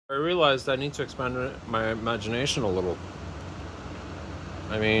I realized I need to expand my imagination a little.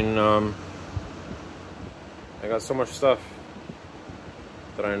 I mean, I got so much stuff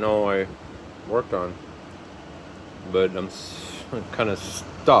that I know I worked on, but I'm kind of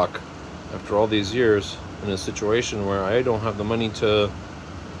stuck after all these years in a situation where I don't have the money to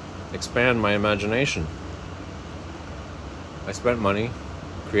expand my imagination. I spent money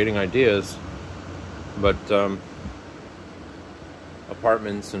creating ideas, but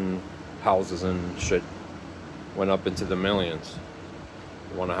apartments and houses and shit went up into the millions.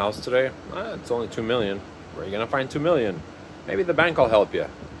 You want a house today? It's only 2 million. Where are you gonna find 2 million? Maybe the bank will help you.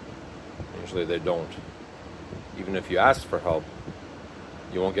 Usually they don't. Even if you ask for help,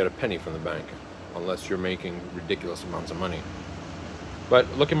 you won't get a penny from the bank unless you're making ridiculous amounts of money. But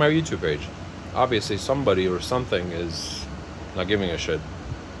look at my YouTube page. Obviously somebody or something is not giving a shit.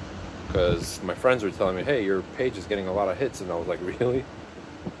 Because my friends were telling me, hey, your page is getting a lot of hits. And I was like, really?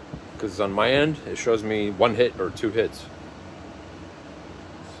 Because on my end, it shows me 1 hit or 2 hits.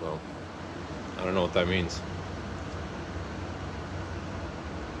 So, I don't know what that means.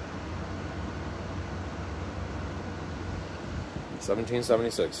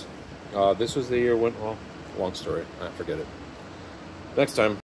 $1776. This was the year when, well, long story. I forget it. Next time.